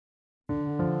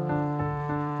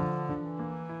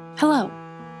Hello,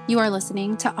 you are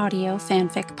listening to Audio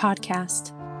Fanfic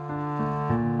Podcast.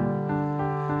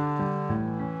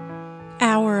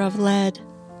 Hour of Lead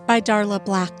by Darla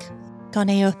Black on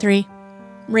AO3.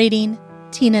 Rating,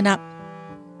 teen and up.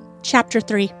 Chapter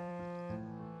 3.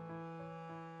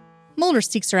 Mulder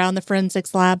seeks her out in the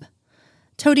forensics lab,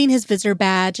 toting his visitor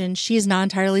badge, and she is not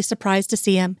entirely surprised to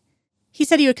see him. He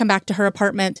said he would come back to her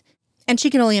apartment, and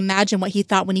she can only imagine what he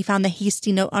thought when he found the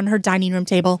hasty note on her dining room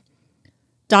table.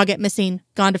 Doggett missing,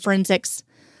 gone to forensics.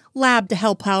 Lab to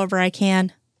help however I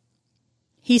can.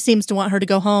 He seems to want her to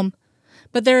go home,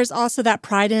 but there is also that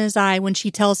pride in his eye when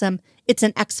she tells him it's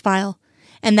an X-file,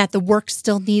 and that the work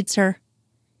still needs her.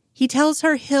 He tells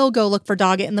her he'll go look for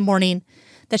Doggett in the morning,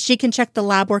 that she can check the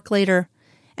lab work later,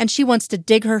 and she wants to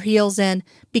dig her heels in,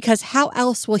 because how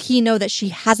else will he know that she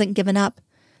hasn't given up,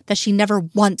 that she never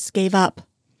once gave up?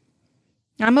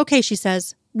 I'm okay, she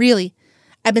says. Really,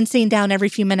 I've been sitting down every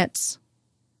few minutes.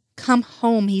 Come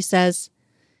home, he says.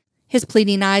 His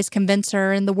pleading eyes convince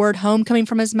her, and the word home coming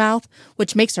from his mouth,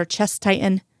 which makes her chest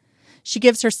tighten. She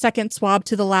gives her second swab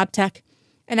to the lab tech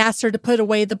and asks her to put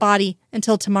away the body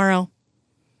until tomorrow.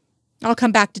 I'll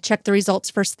come back to check the results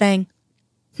first thing.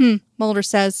 Mulder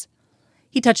says.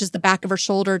 He touches the back of her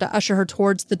shoulder to usher her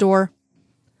towards the door.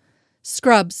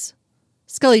 Scrubs.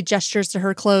 Scully gestures to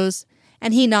her clothes,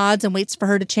 and he nods and waits for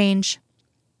her to change.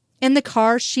 In the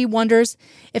car, she wonders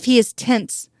if he is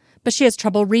tense, but she has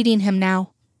trouble reading him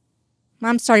now.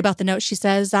 I'm sorry about the note, she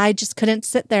says. I just couldn't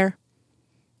sit there.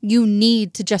 You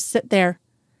need to just sit there.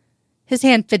 His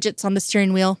hand fidgets on the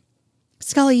steering wheel.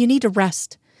 Scully, you need to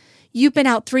rest. You've been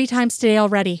out 3 times today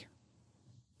already.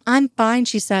 I'm fine,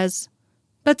 she says.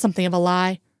 But something of a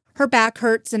lie. Her back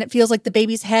hurts, and it feels like the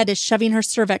baby's head is shoving her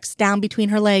cervix down between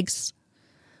her legs.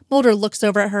 Mulder looks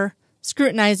over at her,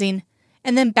 scrutinizing,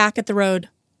 and then back at the road.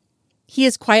 He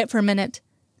is quiet for a minute,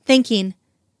 thinking,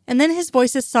 and then his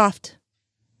voice is soft.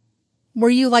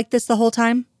 Were you like this the whole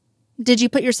time? Did you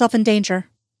put yourself in danger?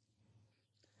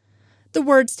 The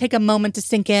words take a moment to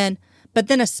sink in, but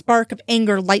then a spark of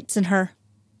anger lights in her.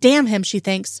 Damn him, she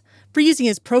thinks, for using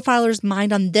his profiler's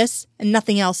mind on this and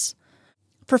nothing else.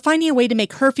 For finding a way to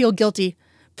make her feel guilty,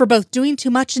 for both doing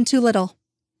too much and too little.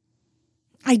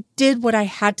 I did what I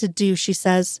had to do, she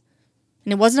says.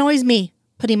 And it wasn't always me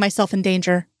putting myself in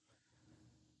danger.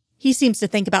 He seems to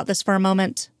think about this for a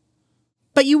moment.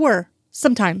 But you were,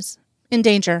 sometimes, in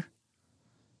danger.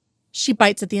 She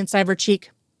bites at the inside of her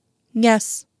cheek.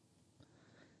 Yes.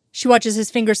 She watches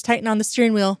his fingers tighten on the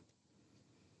steering wheel.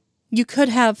 You could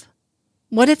have.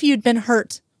 What if you'd been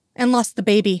hurt and lost the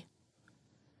baby?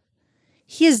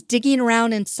 He is digging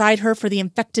around inside her for the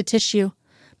infected tissue,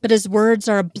 but his words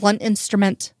are a blunt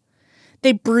instrument.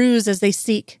 They bruise as they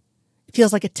seek. It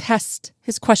feels like a test,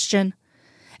 his question.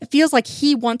 It feels like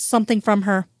he wants something from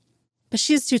her. But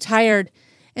she is too tired,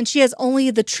 and she has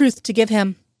only the truth to give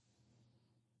him.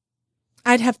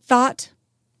 I'd have thought,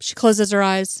 she closes her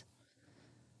eyes,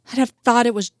 I'd have thought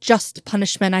it was just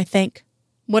punishment, I think.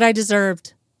 What I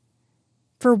deserved.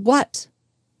 For what?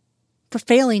 For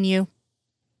failing you.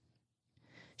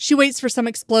 She waits for some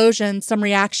explosion, some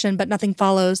reaction, but nothing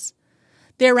follows.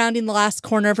 They are rounding the last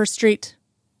corner of her street.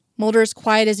 Mulder is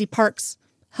quiet as he parks,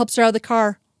 helps her out of the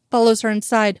car, follows her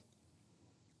inside.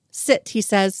 Sit, he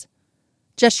says,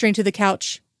 gesturing to the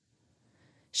couch.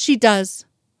 She does,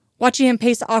 watching him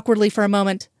pace awkwardly for a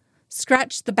moment,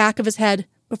 scratch the back of his head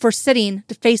before sitting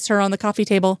to face her on the coffee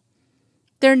table.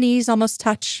 Their knees almost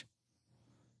touch.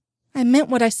 I meant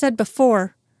what I said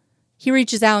before. He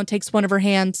reaches out and takes one of her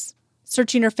hands,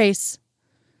 searching her face.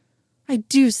 I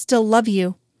do still love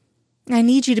you. I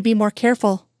need you to be more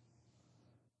careful.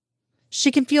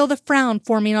 She can feel the frown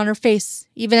forming on her face,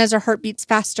 even as her heart beats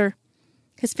faster.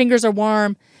 His fingers are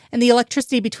warm, and the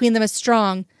electricity between them is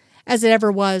strong, as it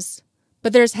ever was.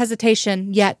 But there is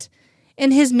hesitation, yet,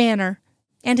 in his manner,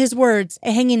 and his words,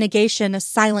 a hanging negation, a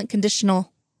silent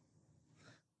conditional.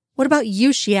 What about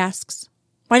you, she asks.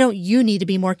 Why don't you need to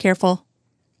be more careful?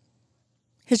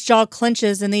 His jaw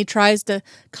clenches and he tries to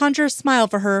conjure a smile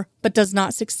for her, but does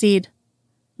not succeed.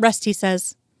 Rest, he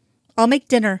says. I'll make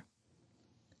dinner.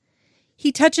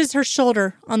 He touches her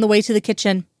shoulder on the way to the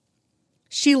kitchen.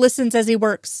 She listens as he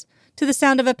works, to the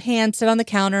sound of a pan set on the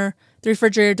counter, the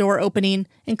refrigerator door opening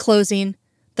and closing,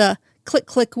 the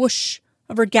click-click whoosh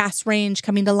of her gas range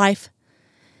coming to life.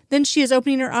 Then she is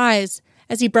opening her eyes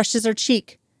as he brushes her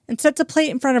cheek and sets a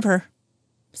plate in front of her.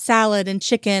 Salad and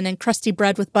chicken and crusty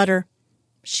bread with butter.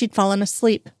 She'd fallen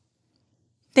asleep.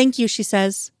 Thank you, she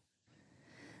says.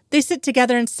 They sit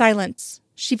together in silence.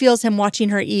 She feels him watching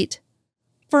her eat.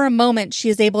 For a moment, she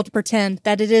is able to pretend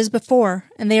that it is before,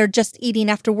 and they are just eating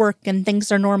after work and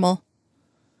things are normal.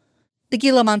 The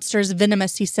Gila monster is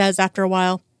venomous, he says after a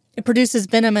while. It produces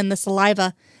venom in the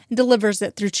saliva and delivers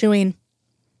it through chewing.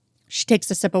 She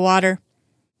takes a sip of water.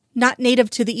 Not native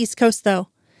to the East Coast, though,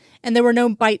 and there were no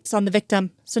bites on the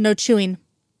victim, so no chewing.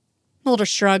 Mulder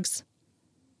shrugs.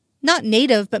 Not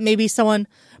native, but maybe someone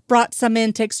brought some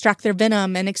in to extract their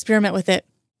venom and experiment with it.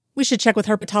 We should check with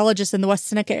herpetologists in the West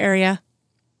Seneca area.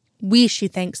 We, she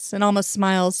thinks, and almost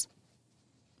smiles.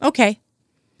 Okay.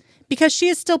 Because she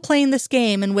is still playing this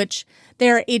game in which they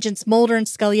are Agents Mulder and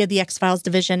Scully of the X-Files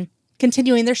division,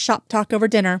 continuing their shop talk over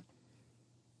dinner.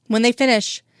 When they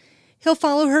finish, he'll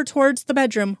follow her towards the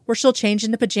bedroom where she'll change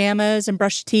into pajamas and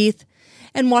brush teeth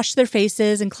and wash their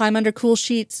faces and climb under cool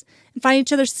sheets and find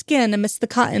each other's skin amidst the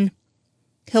cotton.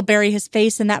 He'll bury his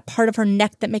face in that part of her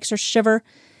neck that makes her shiver,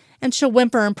 and she'll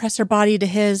whimper and press her body to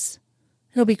his.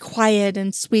 It'll be quiet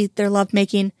and sweet, their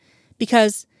lovemaking,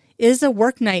 because it is a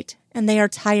work night and they are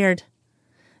tired.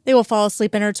 They will fall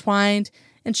asleep intertwined,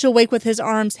 and she'll wake with his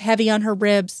arms heavy on her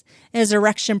ribs and his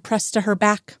erection pressed to her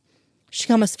back. She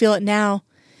can almost feel it now,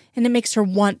 and it makes her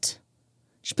want.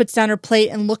 She puts down her plate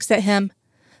and looks at him,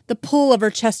 the pull of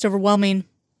her chest overwhelming.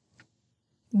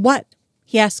 What?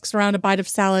 He asks around a bite of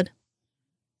salad.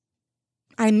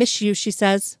 I miss you, she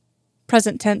says,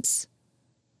 present tense.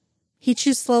 He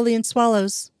chews slowly and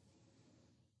swallows.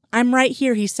 I'm right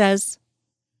here, he says.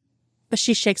 But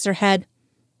she shakes her head.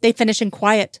 They finish in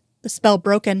quiet, the spell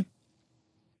broken.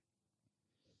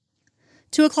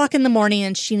 2:00 in the morning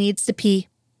and she needs to pee.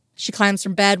 She climbs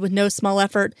from bed with no small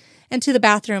effort and to the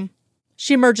bathroom.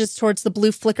 She emerges towards the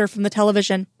blue flicker from the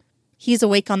television. He's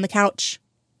awake on the couch.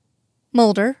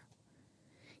 Mulder.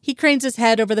 He cranes his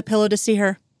head over the pillow to see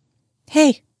her.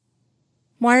 Hey,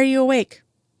 why are you awake?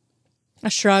 A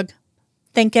shrug.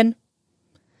 Thinking.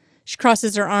 She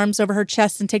crosses her arms over her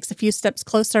chest and takes a few steps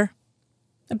closer.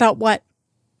 About what?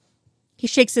 He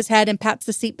shakes his head and pats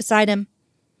the seat beside him.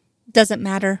 Doesn't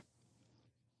matter.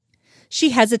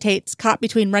 She hesitates, caught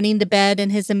between running to bed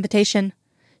and his invitation.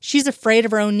 She's afraid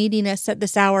of her own neediness at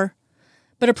this hour,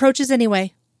 but approaches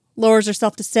anyway, lowers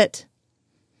herself to sit.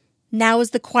 Now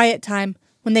is the quiet time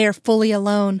when they are fully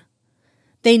alone.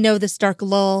 They know this dark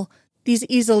lull, these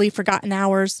easily forgotten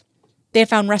hours. They have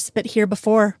found respite here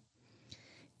before.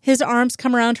 His arms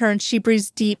come around her and she breathes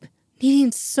deep,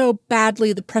 needing so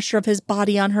badly the pressure of his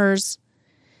body on hers.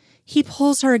 He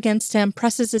pulls her against him,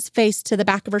 presses his face to the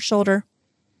back of her shoulder.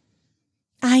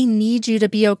 I need you to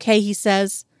be okay, he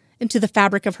says, into the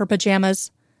fabric of her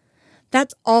pajamas.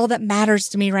 That's all that matters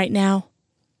to me right now.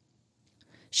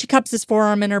 She cups his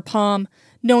forearm in her palm,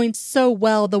 knowing so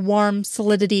well the warm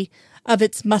solidity of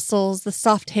its muscles, the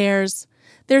soft hairs.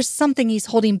 There's something he's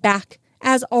holding back,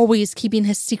 as always keeping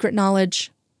his secret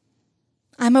knowledge.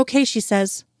 I'm okay, she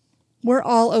says. We're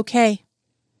all okay.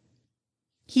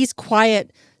 He's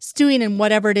quiet, stewing in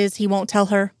whatever it is he won't tell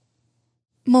her.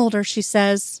 Mulder, she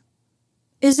says.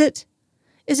 Is it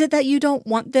that you don't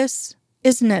want this?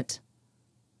 Isn't it?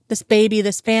 This baby,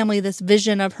 this family, this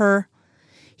vision of her.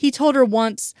 He told her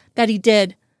once that he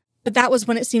did, but that was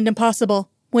when it seemed impossible,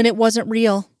 when it wasn't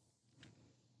real.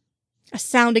 A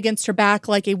sound against her back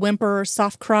like a whimper or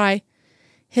soft cry.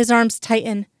 His arms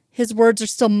tighten. His words are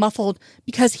still muffled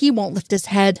because he won't lift his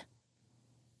head.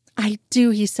 I do,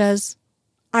 he says.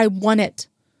 I want it.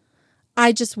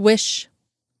 I just wish.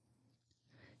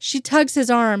 She tugs his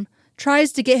arm,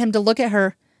 tries to get him to look at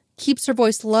her, keeps her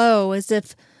voice low as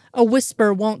if a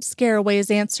whisper won't scare away his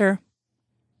answer.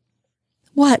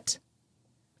 What?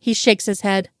 He shakes his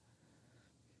head.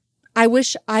 I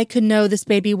wish I could know this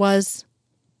baby was.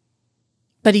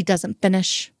 But he doesn't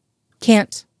finish.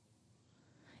 Can't.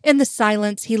 In the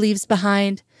silence he leaves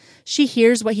behind, she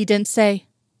hears what he didn't say.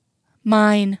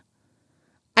 Mine.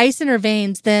 Ice in her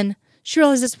veins, then she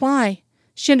realizes why.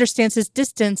 She understands his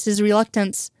distance, his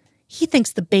reluctance. He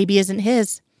thinks the baby isn't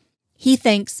his. He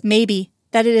thinks, maybe,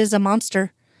 that it is a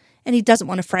monster, and he doesn't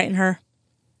want to frighten her.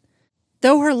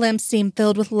 Though her limbs seem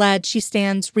filled with lead, she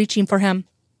stands, reaching for him.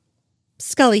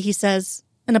 Scully, he says,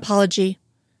 an apology.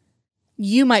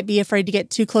 You might be afraid to get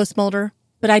too close, Mulder,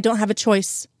 but I don't have a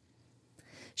choice.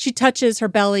 She touches her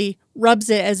belly, rubs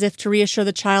it as if to reassure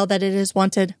the child that it is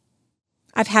wanted.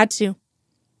 I've had to.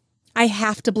 I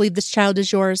have to believe this child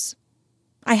is yours.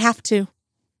 I have to.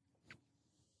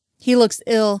 He looks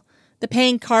ill. The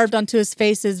pain carved onto his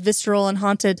face is visceral and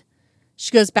haunted.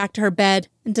 She goes back to her bed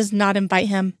and does not invite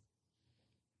him.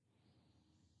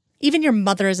 Even your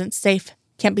mother isn't safe,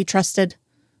 can't be trusted.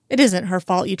 It isn't her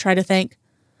fault, you try to think.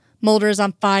 Mulder is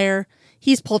on fire.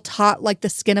 He's pulled taut like the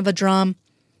skin of a drum.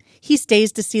 He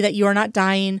stays to see that you are not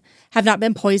dying, have not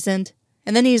been poisoned,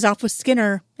 and then he's off with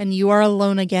Skinner, and you are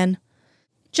alone again.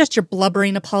 Just your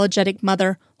blubbering, apologetic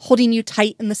mother holding you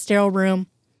tight in the sterile room.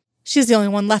 She's the only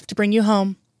one left to bring you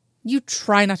home. You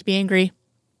try not to be angry.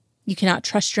 You cannot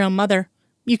trust your own mother.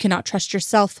 You cannot trust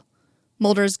yourself.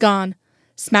 Mulder is gone,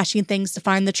 smashing things to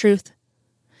find the truth.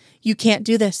 You can't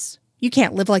do this. You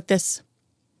can't live like this.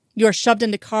 You are shoved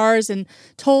into cars and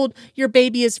told your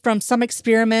baby is from some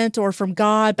experiment or from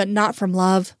God, but not from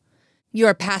love. You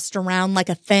are passed around like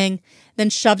a thing, then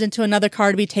shoved into another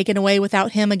car to be taken away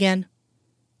without him again.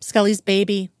 Scully's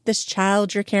baby, this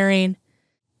child you're carrying.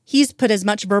 He's put as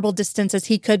much verbal distance as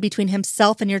he could between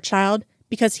himself and your child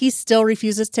because he still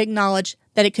refuses to acknowledge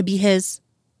that it could be his.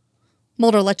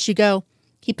 Mulder lets you go.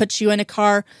 He puts you in a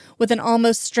car with an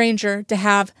almost stranger to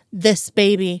have this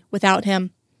baby without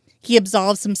him. He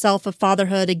absolves himself of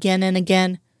fatherhood again and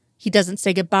again. He doesn't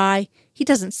say goodbye. He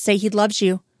doesn't say he loves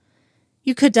you.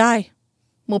 You could die.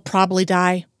 Will probably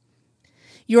die.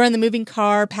 You're in the moving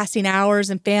car, passing hours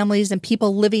and families and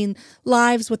people living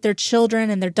lives with their children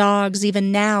and their dogs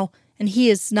even now, and he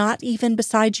is not even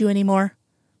beside you anymore.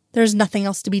 There's nothing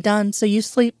else to be done, so you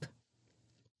sleep.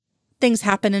 Things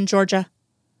happen in Georgia.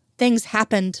 Things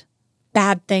happened.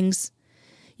 Bad things.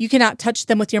 You cannot touch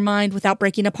them with your mind without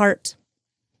breaking apart.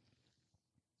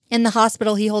 In the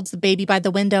hospital, he holds the baby by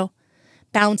the window,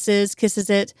 bounces, kisses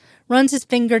it, runs his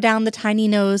finger down the tiny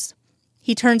nose.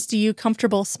 He turns to you,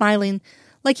 comfortable, smiling,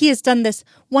 like he has done this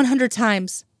 100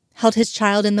 times, held his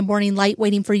child in the morning light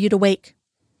waiting for you to wake.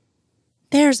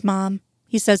 "There's Mom,"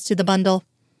 he says to the bundle.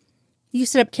 You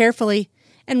sit up carefully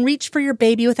and reach for your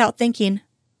baby without thinking.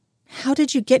 How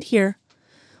did you get here?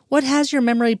 What has your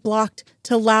memory blocked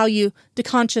to allow you to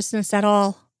consciousness at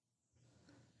all?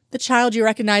 The child you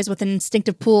recognize with an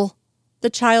instinctive pull. The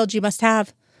child you must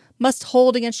have, must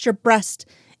hold against your breast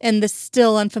in this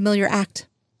still unfamiliar act.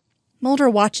 Mulder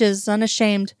watches,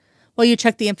 unashamed, while you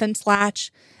check the infant's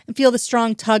latch and feel the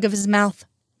strong tug of his mouth.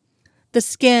 The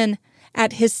skin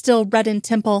at his still reddened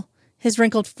temple, his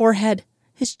wrinkled forehead,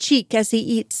 his cheek as he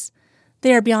eats.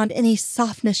 They are beyond any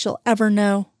softness you'll ever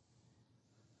know.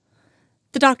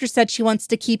 The doctor said she wants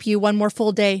to keep you one more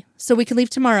full day, so we can leave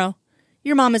tomorrow.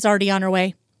 Your mom is already on her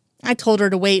way. I told her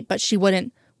to wait, but she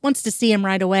wouldn't. Wants to see him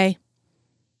right away.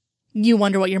 You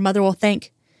wonder what your mother will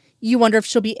think. You wonder if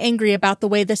she'll be angry about the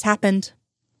way this happened.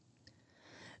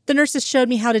 The nurses showed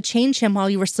me how to change him while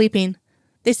you were sleeping.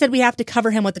 They said we have to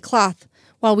cover him with a cloth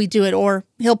while we do it, or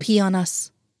he'll pee on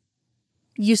us.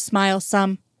 You smile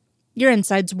some. Your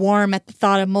insides warm at the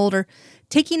thought of Mulder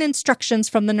taking instructions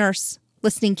from the nurse,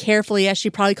 listening carefully as she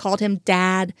probably called him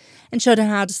Dad and showed him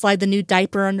how to slide the new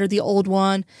diaper under the old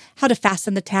one, how to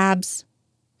fasten the tabs.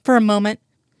 For a moment,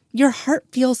 your heart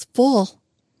feels full.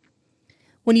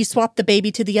 When you swap the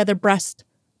baby to the other breast,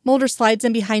 Mulder slides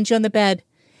in behind you on the bed,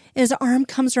 and his arm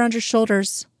comes around your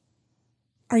shoulders.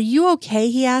 Are you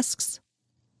okay? He asks.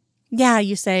 Yeah,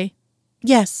 you say.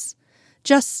 Yes,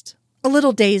 just a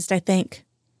little dazed, I think.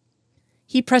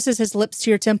 He presses his lips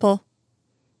to your temple.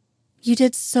 You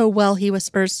did so well, he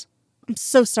whispers. I'm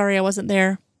so sorry I wasn't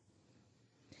there.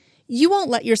 You won't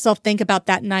let yourself think about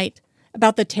that night,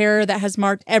 about the terror that has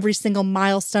marked every single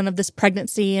milestone of this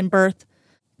pregnancy and birth,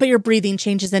 but your breathing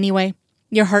changes anyway.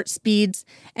 Your heart speeds,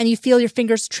 and you feel your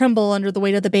fingers tremble under the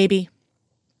weight of the baby.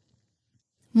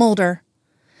 Mulder.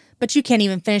 But you can't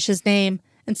even finish his name,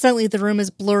 and suddenly the room is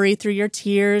blurry through your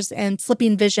tears and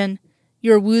slipping vision.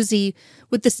 You're woozy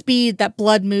with the speed that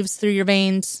blood moves through your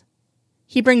veins.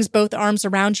 He brings both arms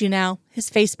around you now, his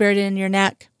face buried in your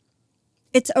neck.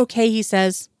 It's okay, he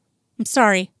says. I'm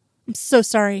sorry. I'm so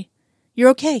sorry. You're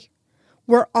okay.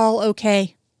 We're all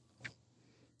okay.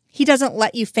 He doesn't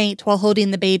let you faint while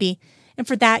holding the baby, and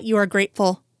for that you are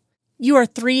grateful. You are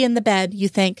 3 in the bed, you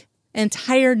think, an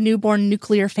entire newborn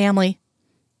nuclear family.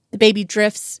 The baby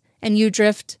drifts, and you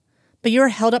drift, but you are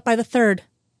held up by the 3rd.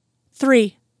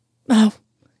 3. Oh,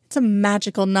 it's a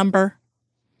magical number.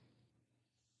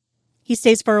 He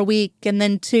stays for a week, and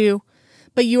then 2,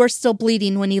 but you are still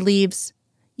bleeding when he leaves.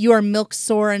 You are milk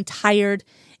sore and tired,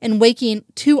 and waking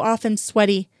too often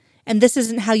sweaty, and this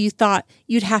isn't how you thought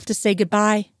you'd have to say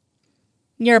goodbye.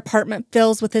 Your apartment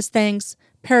fills with his things,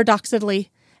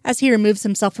 paradoxically, as he removes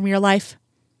himself from your life.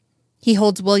 He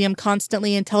holds William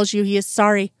constantly and tells you he is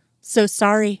sorry, so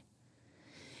sorry.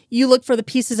 You look for the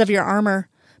pieces of your armor,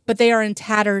 but they are in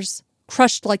tatters,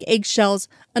 crushed like eggshells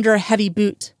under a heavy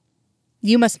boot.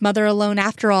 You must mother alone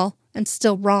after all, and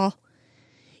still raw.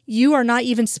 You are not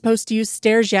even supposed to use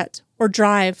stairs yet, or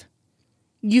drive.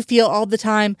 You feel all the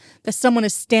time that someone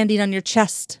is standing on your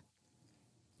chest.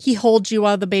 He holds you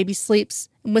while the baby sleeps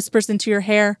and whispers into your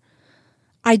hair,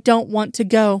 I don't want to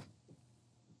go.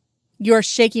 You are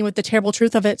shaking with the terrible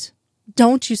truth of it.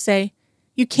 Don't, you say.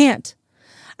 You can't.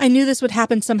 I knew this would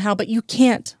happen somehow, but you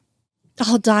can't.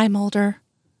 I'll die, Mulder.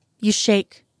 You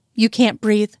shake. You can't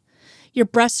breathe. Your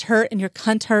breasts hurt and your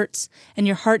cunt hurts, and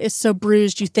your heart is so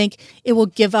bruised you think it will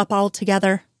give up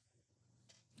altogether.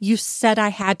 You said I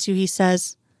had to, he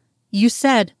says. You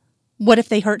said, what if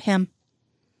they hurt him?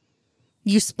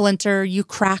 You splinter, you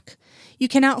crack. You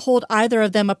cannot hold either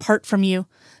of them apart from you,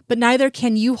 but neither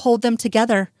can you hold them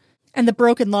together, and the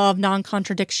broken law of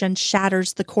non-contradiction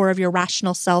shatters the core of your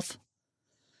rational self.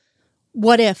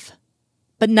 What if?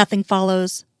 But nothing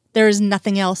follows. There is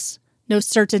nothing else. No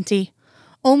certainty.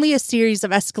 Only a series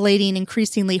of escalating,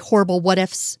 increasingly horrible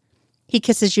what-ifs. He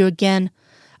kisses you again,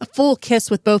 a full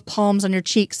kiss with both palms on your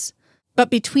cheeks.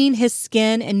 But between his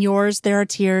skin and yours there are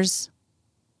tears.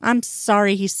 I'm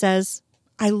sorry, he says.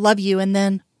 I love you, and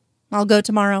then I'll go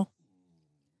tomorrow.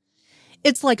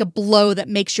 It's like a blow that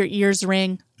makes your ears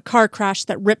ring, a car crash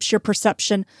that rips your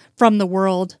perception from the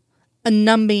world, a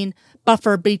numbing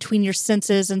buffer between your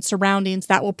senses and surroundings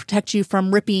that will protect you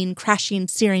from ripping, crashing,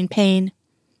 searing pain.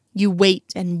 You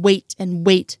wait and wait and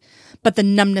wait, but the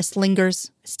numbness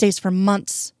lingers, stays for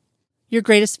months. Your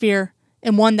greatest fear,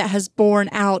 and one that has borne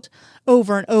out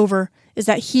over and over, is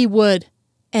that he would,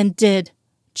 and did,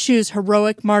 choose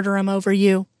heroic martyrdom over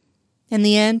you. In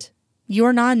the end, you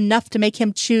are not enough to make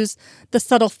him choose the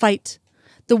subtle fight,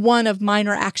 the one of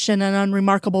minor action and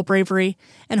unremarkable bravery,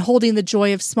 and holding the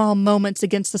joy of small moments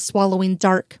against the swallowing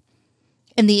dark.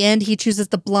 In the end, he chooses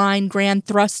the blind, grand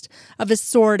thrust of his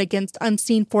sword against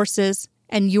unseen forces,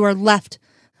 and you are left,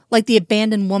 like the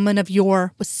abandoned woman of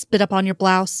yore, with spit up on your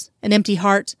blouse, an empty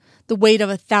heart, the weight of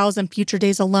 1,000 future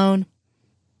days alone.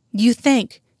 You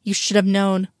think you should have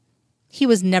known. He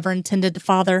was never intended to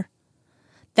father.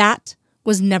 That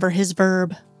was never his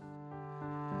verb.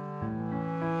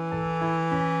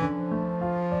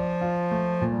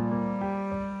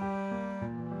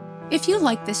 If you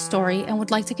like this story and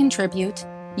would like to contribute,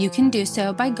 you can do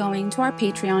so by going to our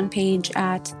Patreon page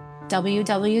at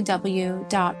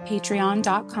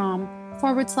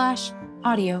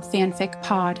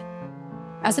www.patreon.com/audiofanficpod.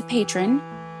 As a patron,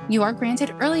 you are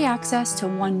granted early access to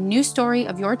one new story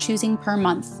of your choosing per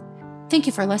month. Thank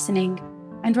you for listening,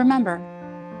 and remember,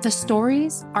 the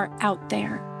stories are out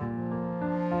there.